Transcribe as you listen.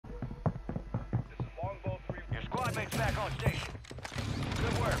squad mates back on station.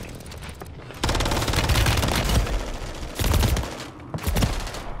 Good work.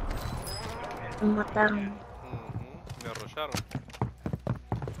 Me mataron. Me arrollaron.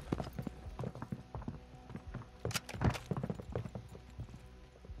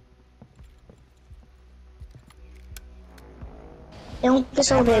 Tengo que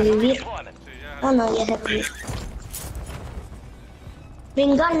sobrevivir. Sí, ya. Oh, no, ya se fue.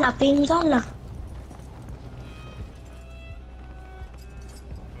 Bengala, bengala.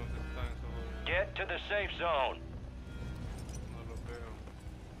 ¿Dónde están esos güeyes? Get to the safe zone. No los veo.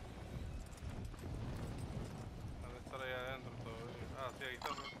 Debe estar ahí adentro todavía. Ah, sí, ahí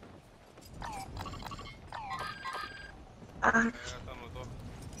están. Ah, Ahí están los dos.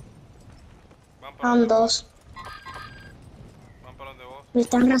 Van para son donde vos. dos. Van para donde vos. Me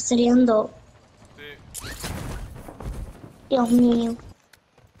están rastreando. Sí. Dios mío.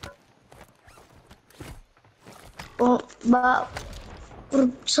 Oh, va.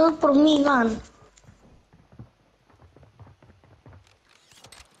 Solo por mí van.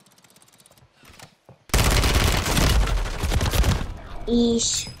 Y Los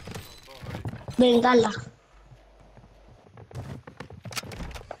dos ahí. bengala.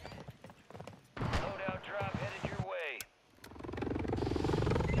 Loadout drop headed your way.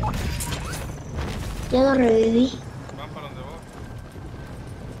 Ya lo reviví. Van para donde vos.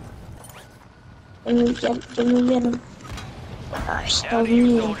 Ya me vieron. Ay, está Down to you,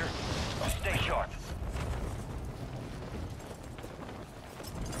 bien. soldier. Stay sharp.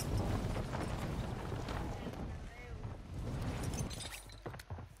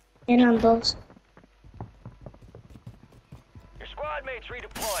 Eran dos. Your squad mates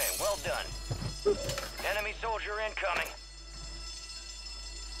redeploying. Well done. Enemy soldier incoming.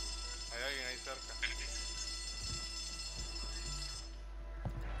 Hay alguien ahí cerca.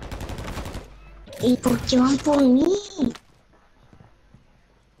 ¿Y por qué van por mí?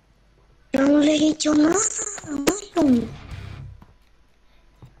 Yo no les he hecho nada, Marlon.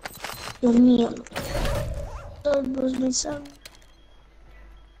 Dios mío. Todos me saben.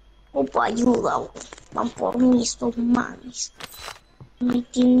 Opa, ayuda. Van por mí estos manes. Me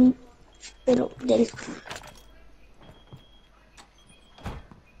tienen... Pero del...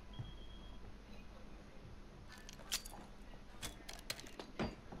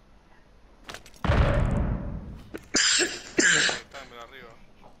 Ahí están, mira arriba.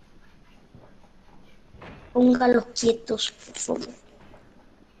 Póngalos quietos, por favor.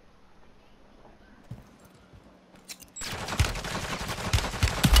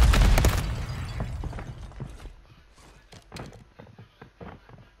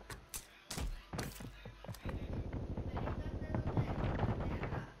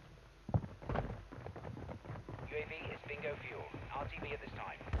 UAV is bingo fuel. RTV at this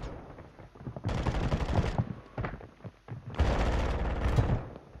time.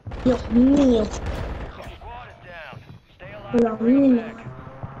 Dios mío. Your squad is down. Stay alive La and bring 'em mía. back.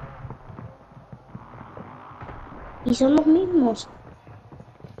 Y son los mismos.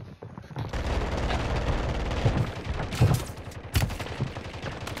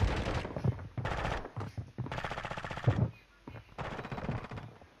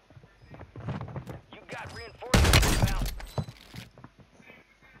 You got reinforcements inbound.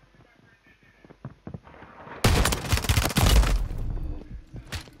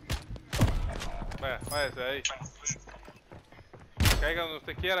 Vaya, váyase de ahí. Caiga donde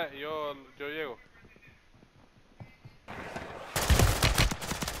usted quiera y yo llego.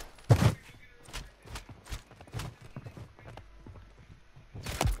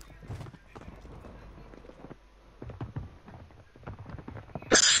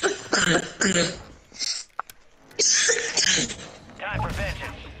 Time for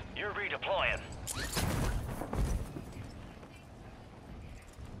vengeance. You're redeploying.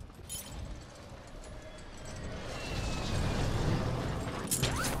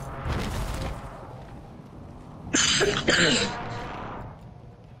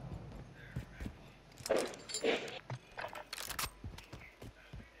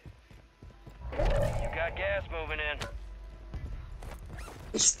 You got gas moving in.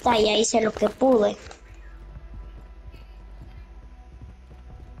 Está, ya hice lo que pude.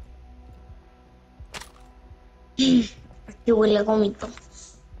 Aquí huele a vómito.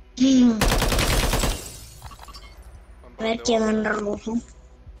 Van A para ver donde quién vos. anda rojo.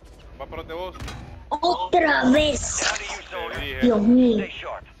 Va para donde vos. ¡Otra vez! Down to you, soldier. Te dije. Dios mío. Stay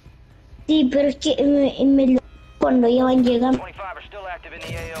sharp. Sí, pero es que cuando ya van llegando. 25 are still active in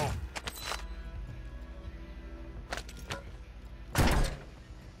the AO.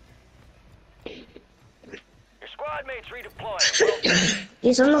 Your squad mates redeploying. Well done.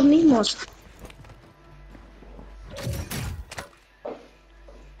 Y son los mismos.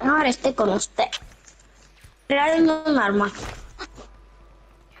 Ahora estoy con usted. Regálame un arma.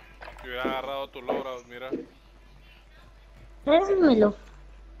 Si hubiera agarrado tu logro, mira. Regálamelo.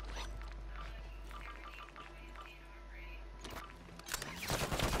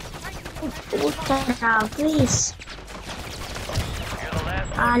 Otra vez. You're the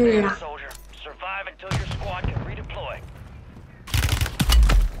last one Ala. standing, soldier. Survive until your squad can redeploy.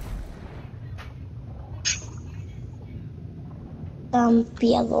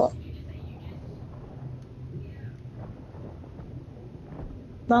 Campeador.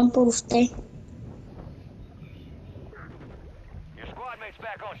 Van por usted. Your squad mate's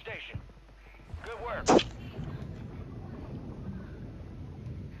back on station. Good work.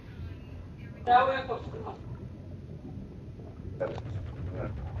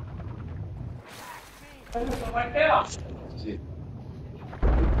 Sí.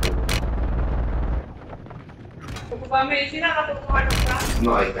 ¿Ocupa medicina o no te ocupa comprar?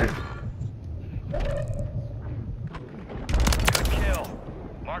 No hay que. Good kill.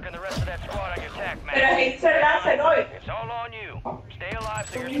 Marking the rest of that squad on your tac map. Pero ahí se la hacen hoy. It's all on you. Stay alive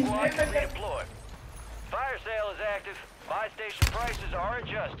so your squad can redeploy. Fire sale is active. Buy station prices are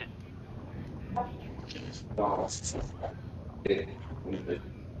adjusted. No.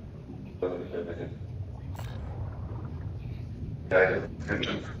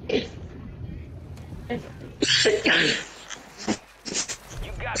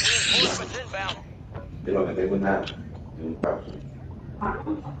 You've got reinforcements inbound. Yo lo que tengo es nada. Un caos.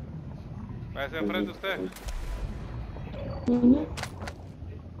 Váyase enfrente usted. Ujú.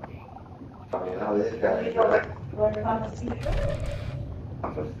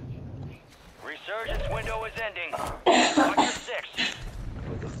 Resurgence window is ending. On your six.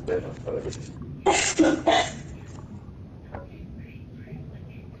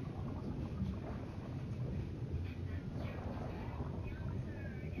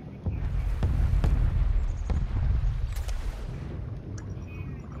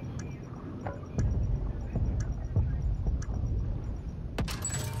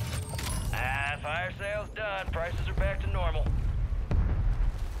 Fire sale's done. Prices are back to normal.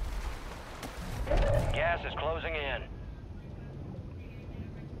 Gas is closing in.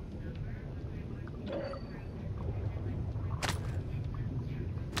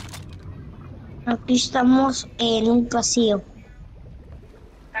 Aquí estamos en un pasillo.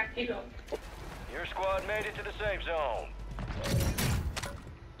 Tranquilo. Your squad made it to the safe zone.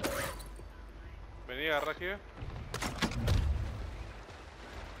 Vení, agarra aquí.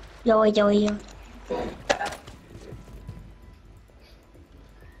 Ya voy, ya voy, ya.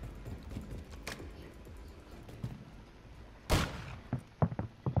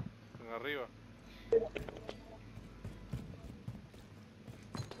 En arriba.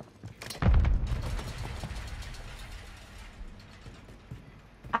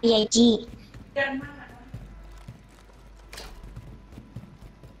 Ay, allí. Hermana.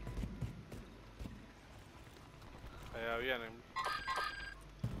 Allá vienen.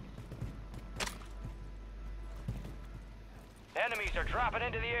 Enemies are dropping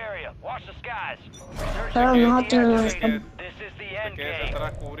into the area. Watch the skies. Pero Resurgence nosotros no deactivated. estamos. This is the Te end quedes game.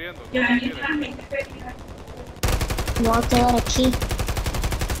 atrás cubriendo. Ya ¿no? mientras la gente pelea. Me voy a quedar aquí.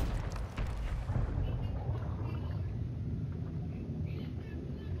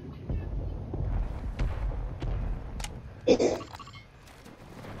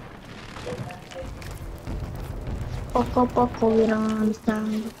 Poco a poco irán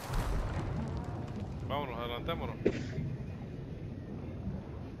avanzando. Vámonos, adelantémonos.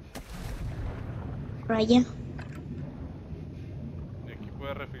 Por allá. Y aquí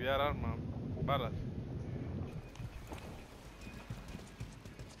puedes refiliar armas, balas.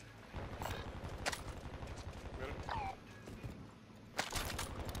 Mira.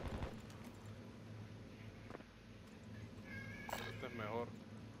 Este es mejor.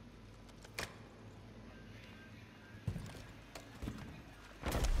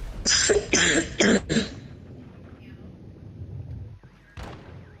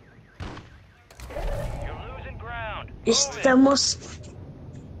 You're losing ground. Estamos.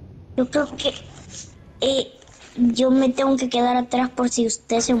 Yo creo que yo me tengo que quedar atrás por si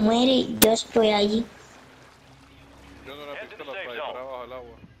usted se muere. Yo estoy allí. Yo no la pistola para disparar bajo el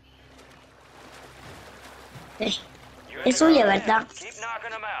agua. Eh, You're Es suya, ¿verdad? Keep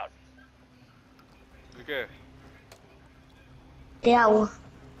knocking them out. ¿Y qué? De agua.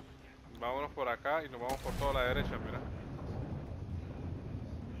 Vámonos por acá y nos vamos por toda la derecha, mira.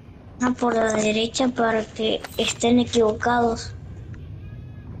 Ah, por la derecha para que estén equivocados.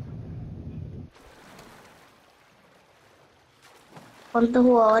 ¿Cuántos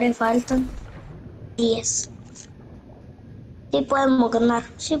jugadores faltan? 10. Sí podemos ganar,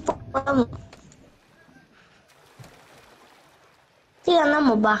 sí podemos. Sí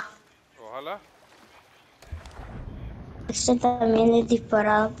ganamos, va. Ojalá. Este también es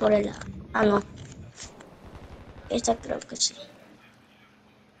disparado por el... Ah, no. Esta creo que sí.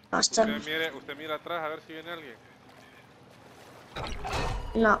 Hasta Usted mira atrás a ver si viene alguien.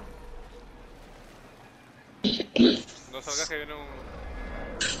 no. No salga que viene un...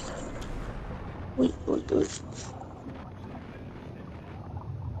 Uy, uy, uy.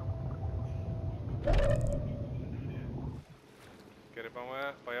 ¿Quieres?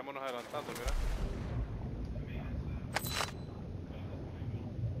 Vayámonos adelantando, mira.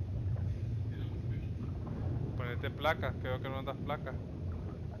 Ponete placas, creo que no andas placas.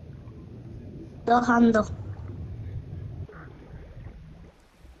 Bajando.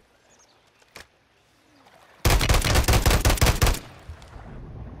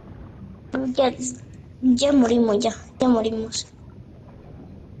 Ya, ya morimos, ya morimos.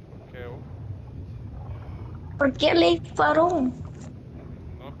 ¿Qué hubo? ¿Por qué le disparó?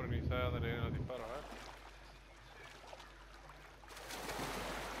 No, pero ni sabe dónde le vienen los disparos,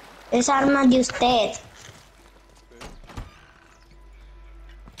 Es arma de usted.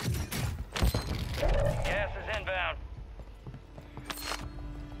 Gas is inbound.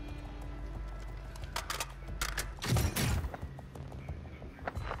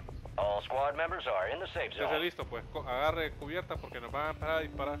 All squad members are in the safe Esté zone. listo, pues. Agarre cubierta porque nos van a empezar a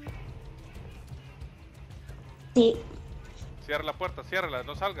disparar. Sí. Cierra la puerta, ciérrala,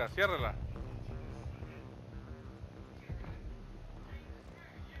 no salga, ciérrala.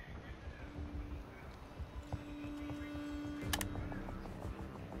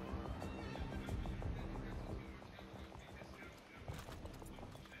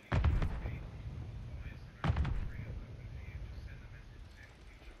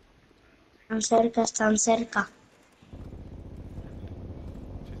 Están cerca.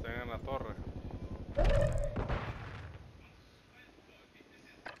 Si están en la torre.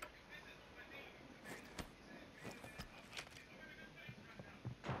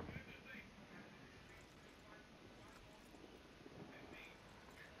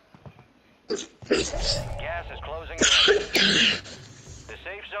 Gas is closing in. The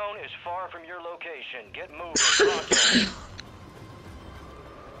safe zone is far from your location. Get moving. Pronto.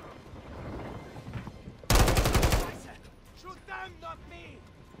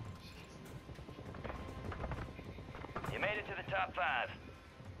 You made it to the top 5.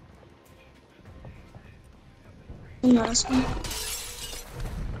 No, es un...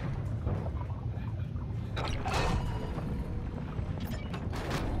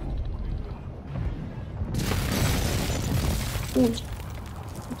 Uy.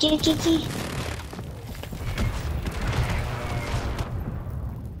 Aquí.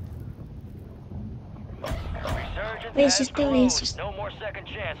 Resurgence Ves, has este closed. ves. No more second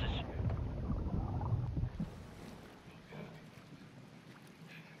chances.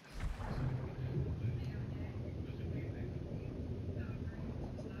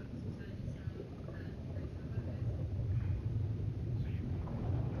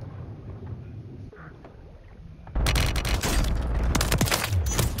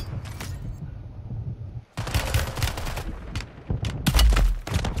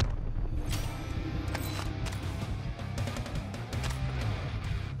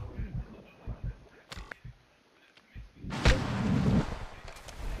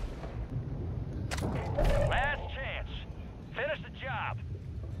 Last chance. Finish the job.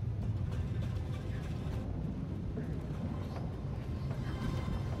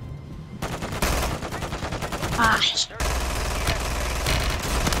 Ay.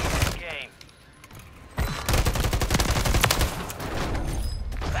 Game.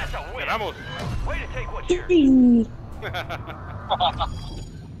 That's a win. ¡Ganamos! Way to take what's yours. Sí.